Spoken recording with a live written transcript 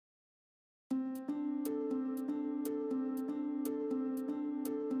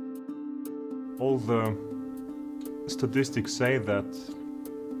All the statistics say that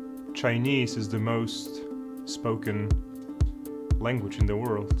Chinese is the most spoken language in the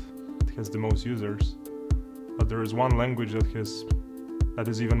world. It has the most users. But there is one language that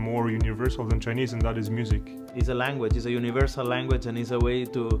is even more universal than Chinese, and that is music. It's a language, it's a universal language, and it's a way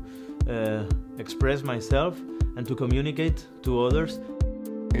to express myself and to communicate to others.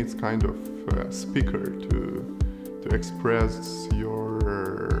 It's kind of a speaker to express your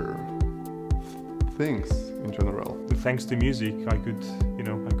things in general. Thanks to music, I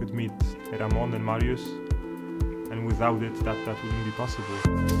could meet Ramon and Mariusz, and without it, that wouldn't be possible.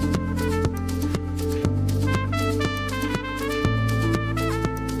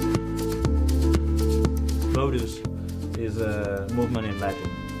 Møtus is a movement in Latin.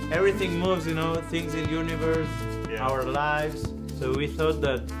 Everything moves, things in the universe, our lives. So we thought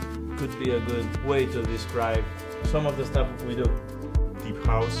that could be a good way to describe some of the stuff we do. Deep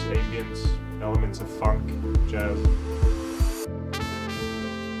house, ambience, elements of funk, jazz.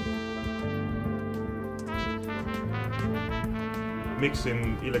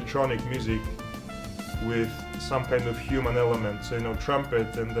 Mixing electronic music with some kind of human element. So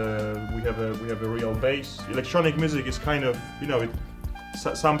trumpet, and we have a real bass. Electronic music is kind of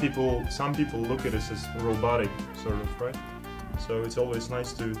some people look at it as robotic, sort of, right? So it's always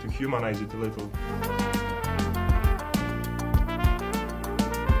nice to humanize it a little.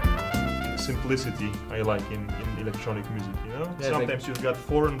 Simplicity I like in electronic music, Yeah, sometimes you've got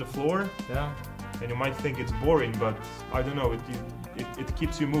 4 on the floor, and you might think it's boring, but I don't know, it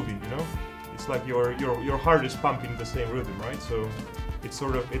keeps you moving, It's like your heart is pumping the same rhythm, right? So it's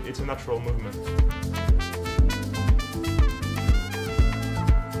sort of it's a natural movement.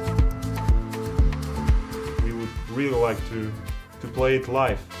 We would really like to play it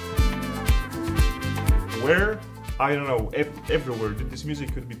live. Where? I don't know, everywhere. This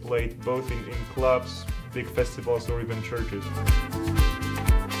music could be played both in clubs, big festivals, or even churches.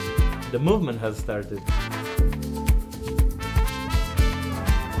 The movement has started.